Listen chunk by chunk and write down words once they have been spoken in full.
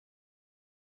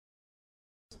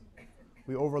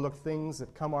We overlook things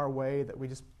that come our way that we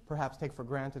just perhaps take for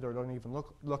granted or don't even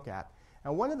look at.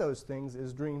 And one of those things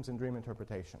is dreams and dream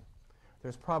interpretation.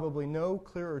 There's probably no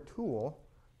clearer tool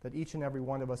that each and every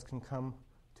one of us can come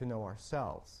to know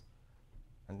ourselves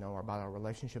and know about our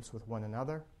relationships with one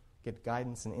another, get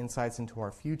guidance and insights into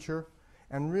our future,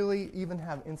 and really even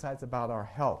have insights about our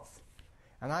health.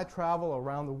 And I travel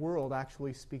around the world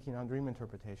actually speaking on dream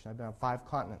interpretation. I've been on 5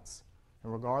 continents.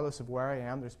 And regardless of where I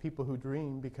am, there's people who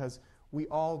dream because we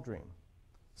all dream.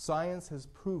 Science has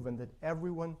proven that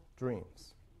everyone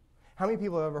dreams. How many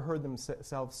people have ever heard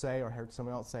themselves say or heard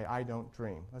someone else say, I don't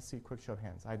dream? Let's see, quick show of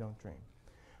hands. I don't dream.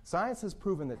 Science has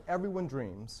proven that everyone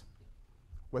dreams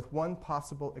with one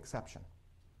possible exception.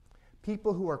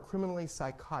 People who are criminally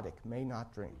psychotic may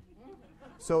not dream.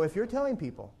 So if you're telling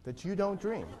people that you don't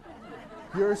dream,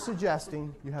 you're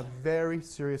suggesting you have very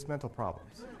serious mental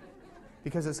problems.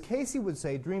 Because as Casey would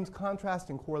say, dreams contrast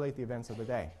and correlate the events of the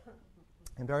day.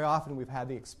 And very often we've had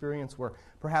the experience where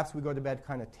perhaps we go to bed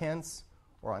kind of tense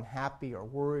or unhappy or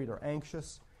worried or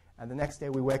anxious, and the next day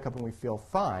we wake up and we feel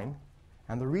fine.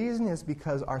 And the reason is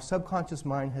because our subconscious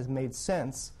mind has made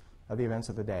sense of the events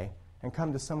of the day and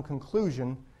come to some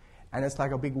conclusion, and it's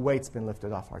like a big weight's been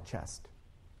lifted off our chest.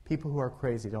 People who are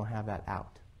crazy don't have that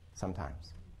out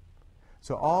sometimes.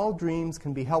 So all dreams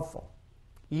can be helpful,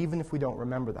 even if we don't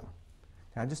remember them.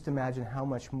 Now just imagine how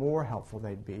much more helpful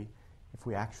they'd be if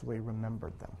we actually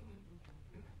remembered them.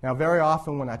 Now very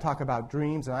often when I talk about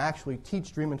dreams, and I actually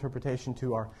teach dream interpretation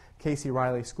to our Casey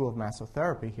Riley School of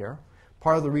Massotherapy here,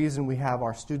 part of the reason we have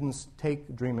our students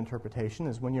take dream interpretation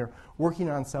is when you're working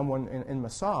on someone in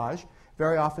massage,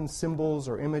 very often symbols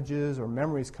or images or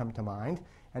memories come to mind,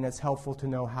 and it's helpful to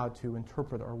know how to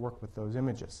interpret or work with those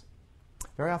images.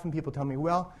 Very often people tell me,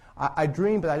 well, I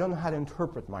dream, but I don't know how to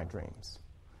interpret my dreams.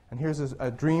 And here's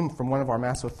a dream from one of our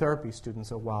massotherapy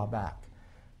students a while back.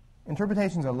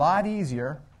 Interpretation's a lot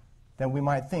easier than we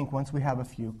might think once we have a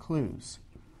few clues.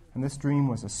 And this dream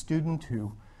was a student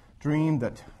who dreamed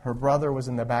that her brother was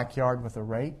in the backyard with a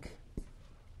rake,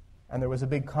 and there was a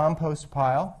big compost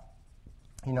pile.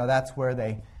 You know, that's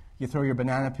where you throw your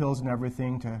banana peels and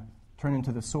everything to turn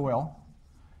into the soil.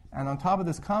 And on top of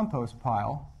this compost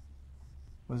pile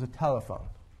was a telephone.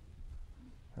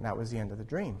 And that was the end of the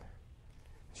dream.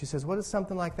 She says, what does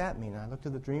something like that mean? And I looked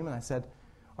at the dream and I said,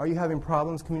 are you having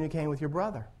problems communicating with your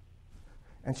brother?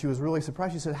 And she was really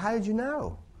surprised. She said, how did you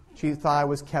know? She thought I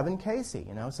was Kevin Casey.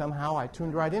 You know, somehow I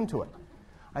tuned right into it.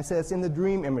 I said, it's in the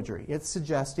dream imagery. It's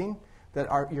suggesting that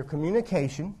your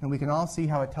communication, and we can all see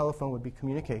how a telephone would be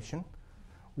communication,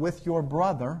 with your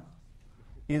brother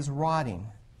is rotting.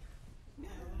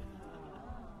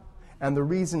 And the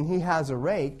reason he has a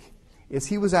rake is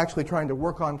he was actually trying to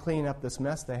work on cleaning up this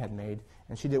mess they had made,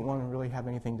 and she didn't want to really have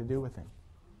anything to do with him.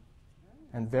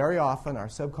 And very often our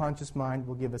subconscious mind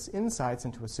will give us insights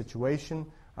into a situation,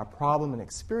 a problem, an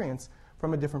experience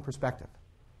from a different perspective.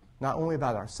 Not only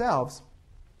about ourselves,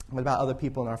 but about other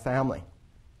people in our family.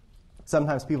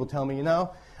 Sometimes people tell me, you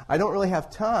know, I don't really have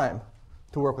time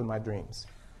to work with my dreams.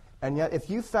 And yet if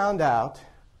you found out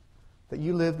that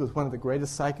you lived with one of the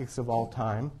greatest psychics of all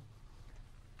time,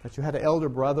 that you had an elder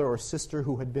brother or sister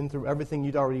who had been through everything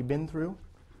you'd already been through,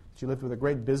 that you lived with a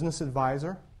great business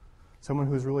advisor, someone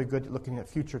who's really good at looking at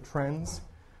future trends,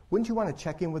 wouldn't you want to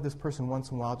check in with this person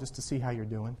once in a while just to see how you're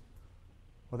doing?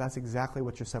 Well, that's exactly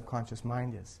what your subconscious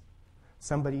mind is.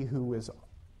 Somebody who is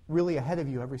really ahead of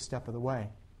you every step of the way.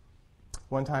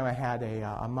 One time I had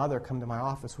a mother come to my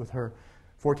office with her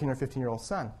 14 or 15-year-old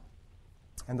son.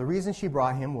 And the reason she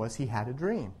brought him was he had a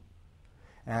dream.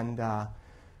 And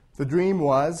the dream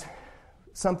was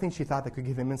something she thought that could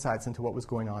give him insights into what was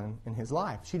going on in his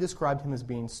life. She described him as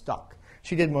being stuck.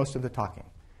 She did most of the talking.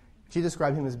 She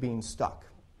described him as being stuck.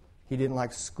 He didn't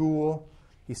like school.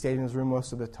 He stayed in his room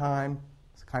most of the time.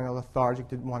 He was kind of lethargic,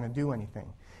 didn't want to do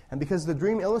anything. And because the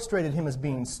dream illustrated him as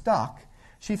being stuck,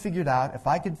 she figured out if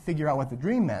I could figure out what the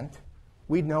dream meant,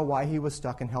 we'd know why he was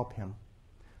stuck and help him.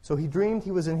 So he dreamed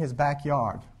he was in his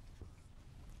backyard.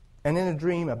 And in a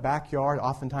dream, a backyard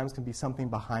oftentimes can be something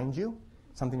behind you,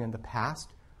 something in the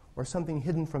past, or something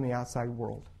hidden from the outside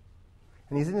world.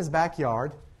 And he's in his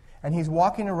backyard, and he's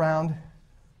walking around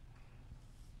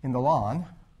in the lawn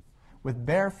with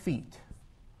bare feet.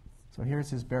 So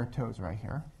here's his bare toes right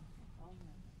here.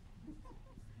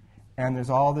 And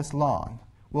there's all this lawn.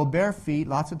 Well, bare feet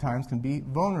lots of times can be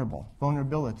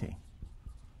vulnerability.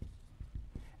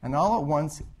 And all at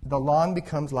once, the lawn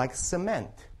becomes like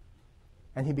cement,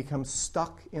 and he becomes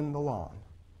stuck in the lawn.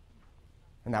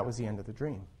 And that was the end of the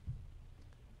dream.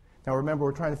 Now remember,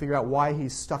 we're trying to figure out why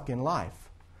he's stuck in life.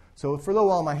 So for a little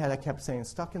while in my head, I kept saying,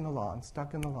 stuck in the lawn,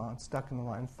 stuck in the lawn, stuck in the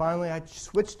lawn. And finally, I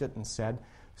switched it and said,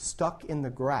 stuck in the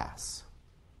grass.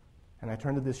 And I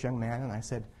turned to this young man and I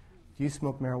said, do you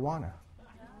smoke marijuana?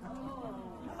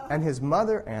 And his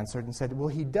mother answered and said, well,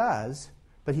 he does,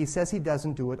 but he says he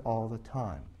doesn't do it all the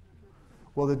time.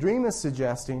 Well, the dream is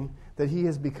suggesting that he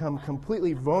has become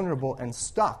completely vulnerable and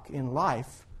stuck in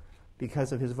life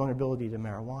because of his vulnerability to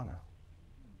marijuana,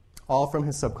 all from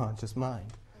his subconscious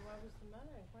mind. Why was the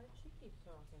mother? Why did she keep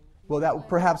talking? Well, that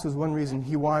perhaps was one reason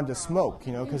he wanted to smoke,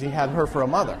 because he had her for a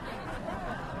mother.